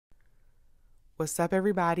What's up,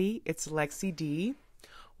 everybody? It's Lexi D.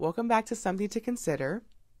 Welcome back to Something to Consider.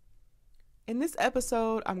 In this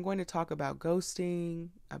episode, I'm going to talk about ghosting,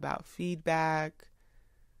 about feedback,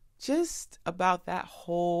 just about that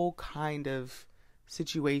whole kind of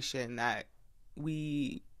situation that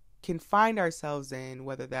we can find ourselves in,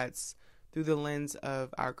 whether that's through the lens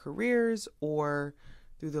of our careers or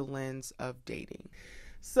through the lens of dating.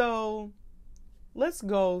 So let's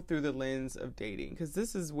go through the lens of dating, because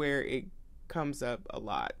this is where it comes up a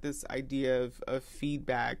lot, this idea of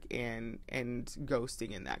feedback and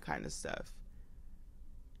ghosting and that kind of stuff.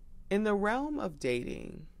 In the realm of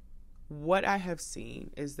dating, what I have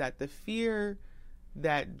seen is that the fear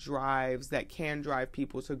that can drive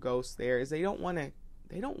people to ghost there is they don't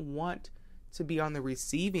want to be on the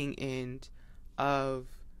receiving end of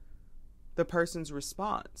the person's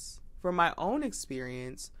response. From my own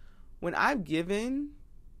experience, when I've given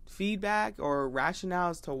feedback or rationale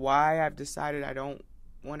as to why I've decided I don't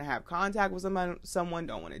want to have contact with someone,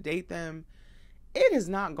 don't want to date them, it has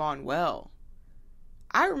not gone well.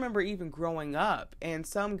 I remember even growing up, and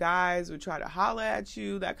some guys would try to holler at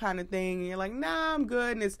you, that kind of thing, and you're like, nah, I'm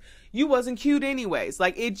good, and you wasn't cute anyways.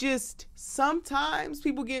 Like, it just, sometimes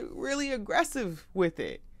people get really aggressive with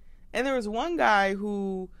it. And there was one guy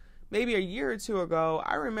who, maybe a year or two ago,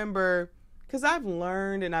 I remember, because I've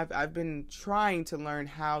learned and I've been trying to learn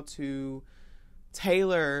how to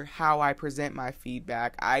tailor how I present my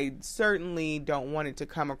feedback. I certainly don't want it to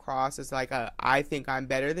come across as like I think I'm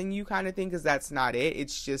better than you kind of thing, because that's not it.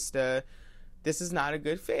 It's just this is not a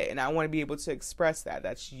good fit, and I want to be able to express that.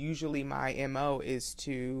 That's usually my MO, is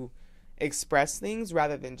to express things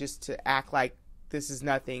rather than just to act like this is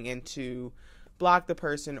nothing and to block the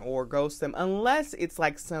person or ghost them, unless it's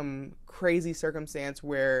like some crazy circumstance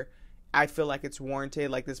where I feel like it's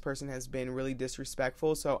warranted, like this person has been really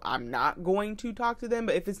disrespectful, so I'm not going to talk to them.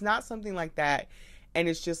 But if it's not something like that, and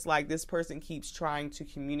it's just like this person keeps trying to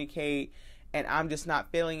communicate and I'm just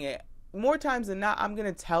not feeling it, more times than not, I'm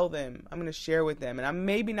going to tell them, I'm going to share with them, and I'm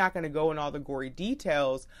maybe not going to go in all the gory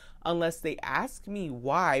details unless they ask me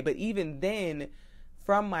why. But even then,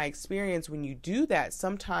 from my experience, when you do that,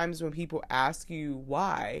 sometimes when people ask you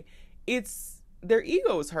why, their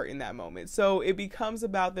ego is hurt in that moment. So it becomes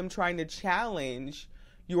about them trying to challenge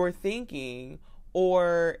your thinking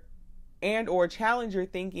or challenge your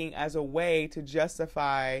thinking as a way to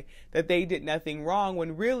justify that they did nothing wrong,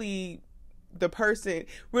 when really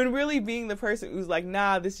being the person who's like,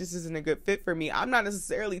 nah, this just isn't a good fit for me. I'm not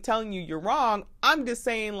necessarily telling you you're wrong. I'm just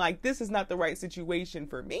saying, like, this is not the right situation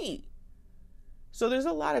for me. So there's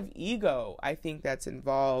a lot of ego, I think, that's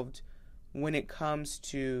involved when it comes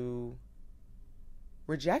to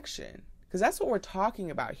rejection, because that's what we're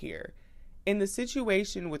talking about here. In the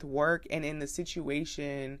situation with work and in the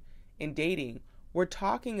situation in dating, we're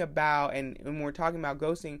talking about, and when we're talking about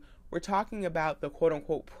ghosting, we're talking about the quote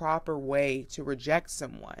unquote proper way to reject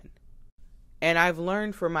someone. And I've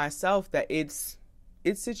learned for myself that it's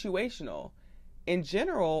situational. In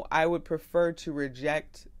general, I would prefer to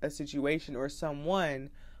reject a situation or someone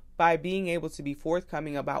by being able to be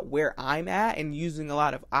forthcoming about where I'm at and using a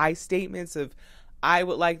lot of I statements of, I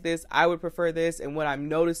would like this, I would prefer this, and what I'm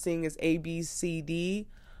noticing is A, B, C, D.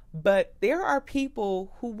 But there are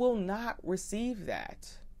people who will not receive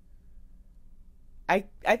that. I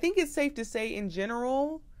think it's safe to say, in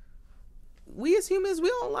general, we as humans, we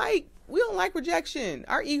don't like rejection.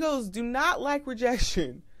 Our egos do not like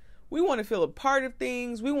rejection. We want to feel a part of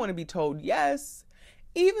things. We want to be told yes.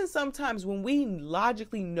 Even sometimes when we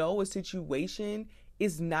logically know a situation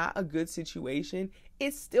is not a good situation,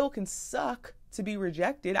 it still can suck to be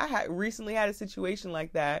rejected. I recently had a situation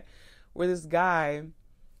like that where this guy,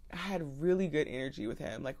 I had really good energy with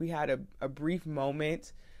him. Like, we had a brief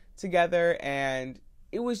moment together, and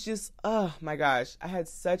it was just, oh my gosh, I had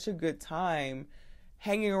such a good time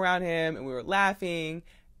hanging around him, and we were laughing,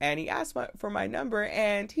 and he asked for my number,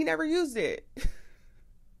 and he never used it.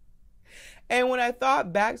 And when I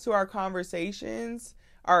thought back to our conversation,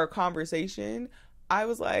 I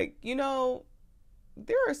was like,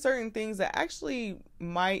 there are certain things that actually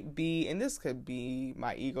might be, and this could be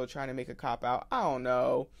my ego trying to make a cop out, I don't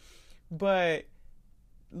know. But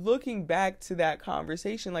looking back to that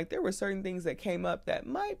conversation, like, there were certain things that came up that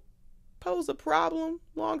might pose a problem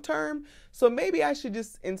long term. So maybe I should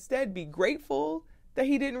just instead be grateful that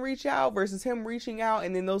he didn't reach out versus him reaching out,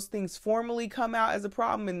 and then those things formally come out as a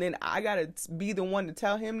problem, and then I gotta be the one to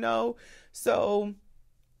tell him no. So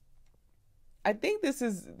I think this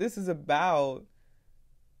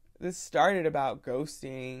started about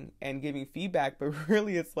ghosting and giving feedback, but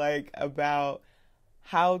really it's like about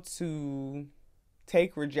how to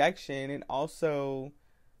take rejection and also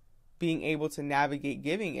being able to navigate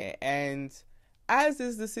giving it. And as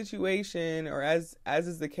is the situation, or as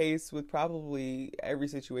is the case with probably every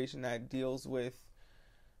situation that deals with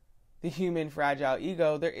the human fragile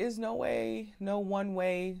ego, there is no one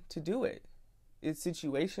way to do it. It's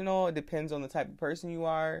situational. It depends on the type of person you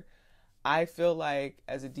are. I feel like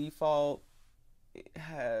as a default, if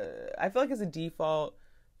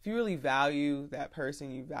you really value that person,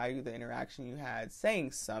 you value the interaction you had,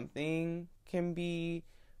 saying something can be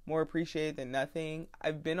more appreciated than nothing.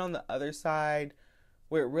 I've been on the other side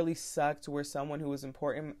where it really sucked, where someone who was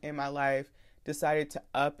important in my life decided to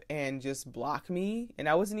up and just block me, and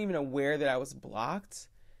I wasn't even aware that I was blocked.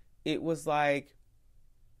 It was like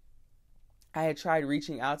I had tried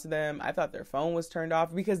reaching out to them. I thought their phone was turned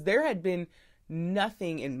off because there had been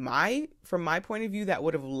nothing from my point of view that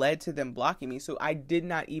would have led to them blocking me. So I did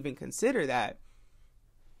not even consider that.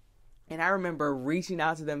 And I remember reaching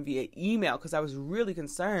out to them via email because I was really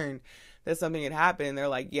concerned that something had happened. They're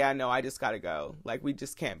like, yeah, no, I just got to go. Like, we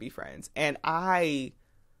just can't be friends. And I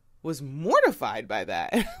was mortified by that.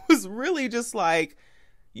 It was really just like,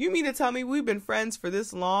 you mean to tell me we've been friends for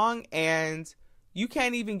this long and you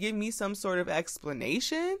can't even give me some sort of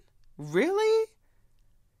explanation? Really?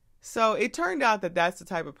 So it turned out that that's the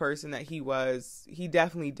type of person that he was. He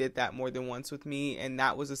definitely did that more than once with me. And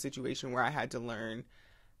that was a situation where I had to learn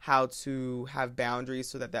how to have boundaries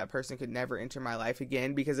so that person could never enter my life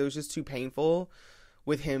again, because it was just too painful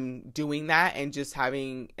with him doing that and just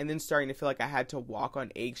having, and then starting to feel like I had to walk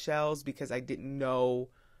on eggshells because I didn't know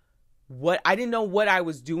what I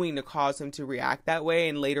was doing to cause him to react that way.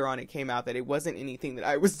 And later on it came out that it wasn't anything that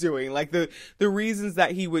I was doing. Like the reasons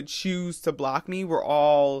that he would choose to block me were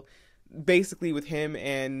all basically with him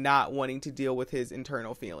and not wanting to deal with his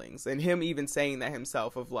internal feelings, and him even saying that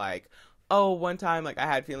himself of like, oh, one time like I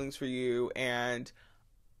had feelings for you and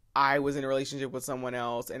I was in a relationship with someone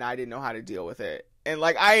else and I didn't know how to deal with it. And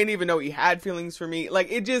like, I didn't even know he had feelings for me. Like,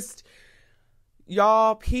 it just,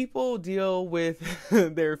 y'all, people deal with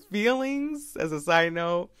their feelings, as a side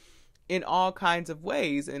note, in all kinds of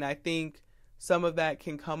ways. And I think some of that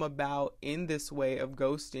can come about in this way of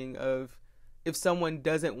ghosting, of if someone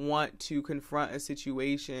doesn't want to confront a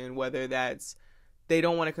situation, whether that's they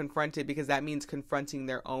don't want to confront it because that means confronting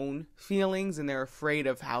their own feelings and they're afraid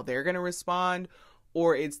of how they're going to respond,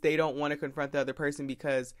 or it's they don't want to confront the other person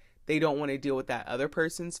because they don't want to deal with that other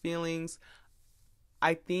person's feelings.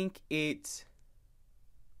 I think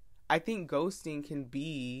ghosting can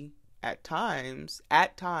be at times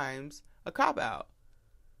a cop-out.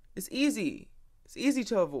 It's easy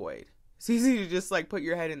to avoid. It's easy to just like put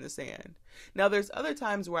your head in the sand. Now there's other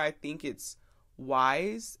times where I think it's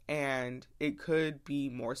wise, and it could be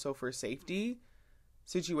more so for safety.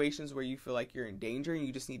 Situations where you feel like you're in danger and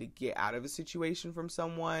you just need to get out of a situation from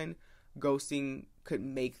someone. Ghosting could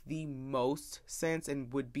make the most sense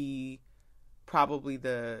and would be probably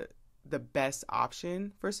the best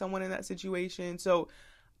option for someone in that situation. So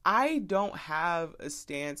I don't have a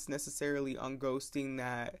stance necessarily on ghosting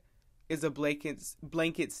that is a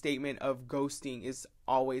blanket statement of ghosting is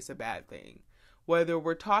always a bad thing. Whether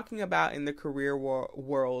we're talking about in the career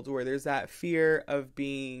world where there's that fear of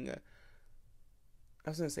being, I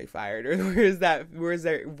was going to say fired, or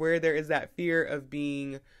where there is that fear of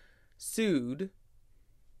being sued,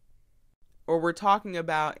 or we're talking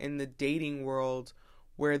about in the dating world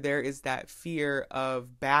where there is that fear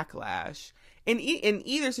of backlash. In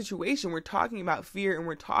either situation, we're talking about fear and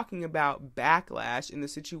we're talking about backlash in the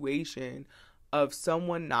situation of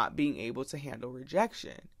someone not being able to handle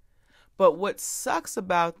rejection. But what sucks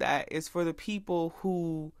about that is for the people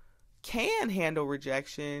who can handle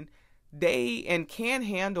rejection, they can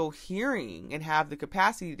handle hearing and have the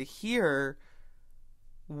capacity to hear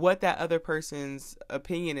what that other person's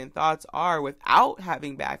opinion and thoughts are without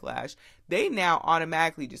having backlash, they now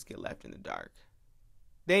automatically just get left in the dark.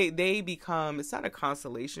 They become, it's not a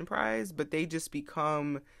consolation prize, but they just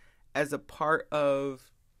become as a part of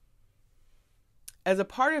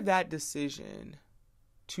that decision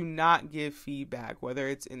to not give feedback, whether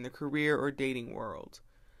it's in the career or dating world.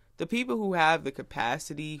 The people who have the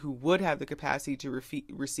capacity, who would have the capacity to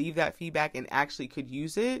receive that feedback and actually could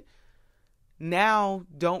use it, now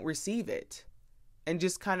don't receive it and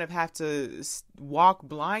just kind of have to walk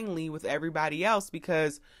blindly with everybody else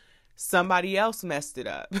because somebody else messed it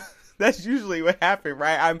up. That's usually what happened,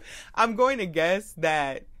 right? I'm going to guess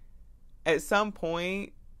that at some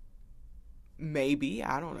point, maybe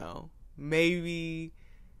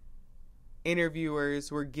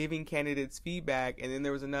interviewers were giving candidates feedback and then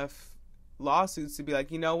there was enough lawsuits to be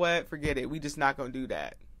like, you know what, forget it. We just not going to do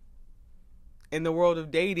that. In the world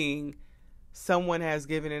of dating, someone has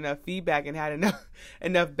given enough feedback and had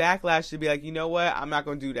enough backlash to be like, you know what, I'm not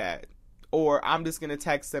going to do that. Or I'm just going to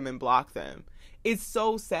text them and block them. It's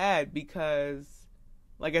so sad because,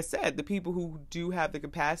 like I said, the people who do have the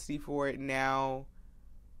capacity for it now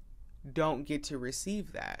don't get to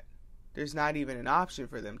receive that. There's not even an option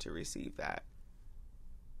for them to receive that.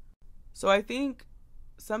 So I think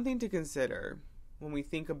something to consider when we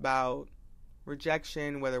think about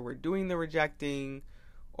rejection, whether we're doing the rejecting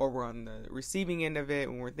or we're on the receiving end of it,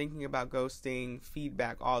 when we're thinking about ghosting,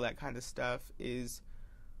 feedback, all that kind of stuff, is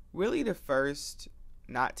really to first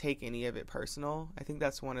not take any of it personal. I think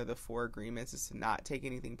that's one of the 4 agreements, is to not take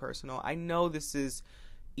anything personal. I know this is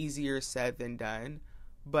easier said than done,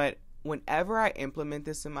 but whenever I implement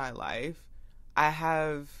this in my life, I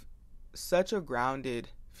have such a grounded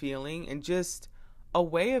feeling and just a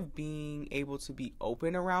way of being able to be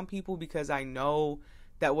open around people, because I know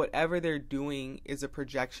that whatever they're doing is a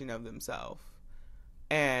projection of themselves.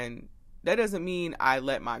 And that doesn't mean I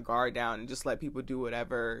let my guard down and just let people do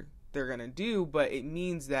whatever they're going to do, but it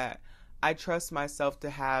means that I trust myself to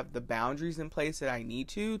have the boundaries in place that I need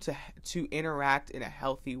to interact in a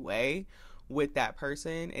healthy way with that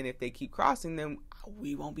person. And if they keep crossing them,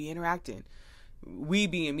 we won't be interacting. We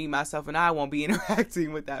being me, myself, and I won't be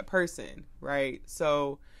interacting with that person, right?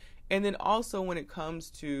 So, and then also when it comes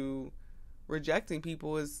to rejecting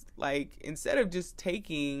people, is like, instead of just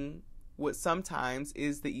taking what sometimes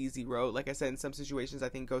is the easy road, like I said, in some situations I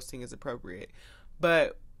think ghosting is appropriate,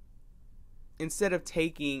 but instead of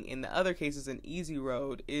taking, in the other cases, an easy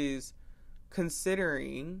road, is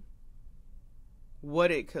considering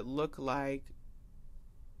what it could look like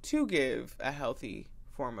to give a healthy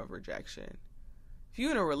form of rejection. If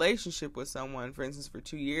you're in a relationship with someone, for instance, for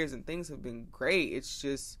 2 years and things have been great, it's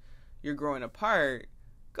just you're growing apart,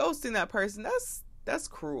 ghosting that person, that's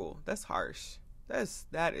cruel. That's harsh.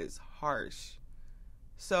 That is harsh.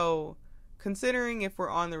 So considering if we're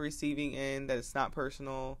on the receiving end, that it's not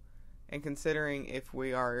personal, and considering if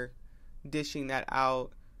we are dishing that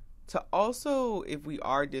out, to also, if we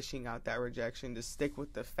are dishing out that rejection, to stick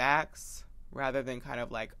with the facts rather than kind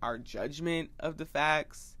of like our judgment of the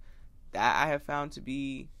facts. That I have found to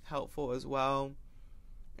be helpful as well.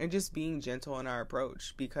 And just being gentle in our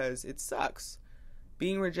approach, because it sucks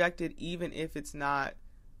being rejected, even if it's not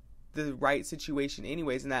the right situation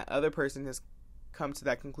anyways, and that other person has come to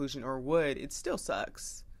that conclusion or would, it still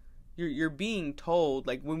sucks. You're being told,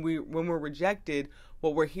 like, when we're rejected,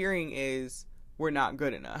 what we're hearing is we're not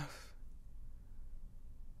good enough.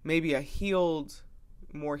 Maybe a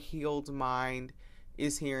more healed mind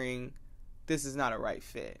is hearing this is not a right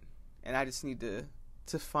fit, and I just need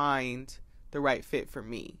to find the right fit for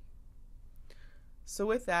me. So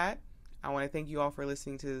with that, I want to thank you all for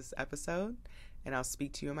listening to this episode, and I'll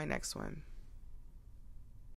speak to you in my next one.